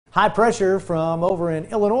High pressure from over in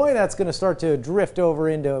Illinois, that's going to start to drift over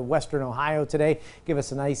into western Ohio today. Give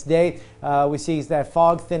us a nice day. We see that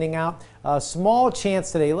fog thinning out. Small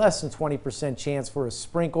chance today, less than 20% chance for a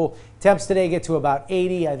sprinkle. Temps today get to about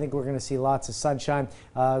 80. I think we're going to see lots of sunshine.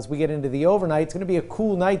 As we get into the overnight, it's going to be a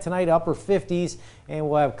cool night tonight, upper 50s, and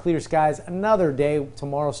we'll have clear skies another day.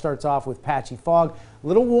 Tomorrow starts off with patchy fog. A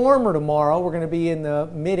little warmer tomorrow. We're going to be in the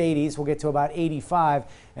mid 80s. We'll get to about 85.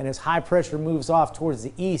 And as high pressure moves off towards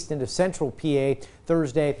the east into central PA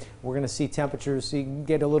Thursday, we're going to see temperatures so you can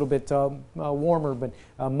get a little bit warmer, but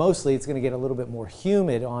mostly it's going to get a little bit more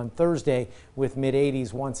humid on Thursday with mid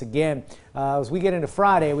 80s once again. As we get into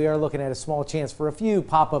Friday, we are looking at a small chance for a few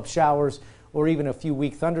pop-up showers or even a few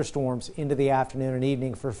weak thunderstorms into the afternoon and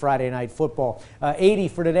evening for Friday night football. 80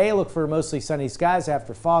 for today. Look for mostly sunny skies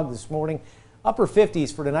after fog this morning. Upper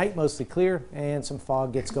 50s for tonight, mostly clear, and some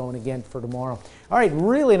fog gets going again for tomorrow. All right,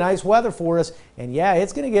 really nice weather for us. And yeah,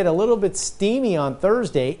 it's going to get a little bit steamy on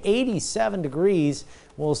Thursday, 87 degrees.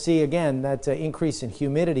 We'll see again that increase in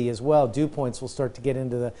humidity as well. Dew points will start to get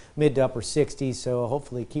into the mid to upper 60s, so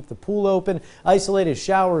hopefully keep the pool open. Isolated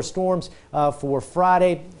shower storms for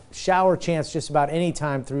Friday. Shower chance just about any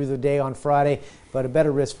time through the day on Friday, but a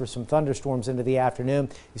better risk for some thunderstorms into the afternoon.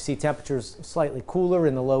 You see temperatures slightly cooler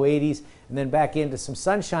in the low 80s, and then back into some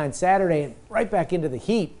sunshine Saturday and right back into the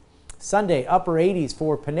heat. Sunday, upper 80s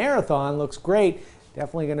for Panerathon. Looks great.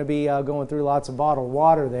 Definitely going to be going through lots of bottled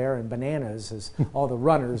water there and bananas, as all the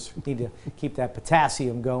runners need to keep that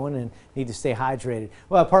potassium going and need to stay hydrated.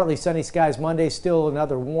 Well, partly sunny skies Monday, still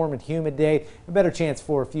another warm and humid day. A better chance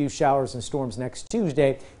for a few showers and storms next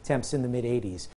Tuesday. Temps in the mid 80s.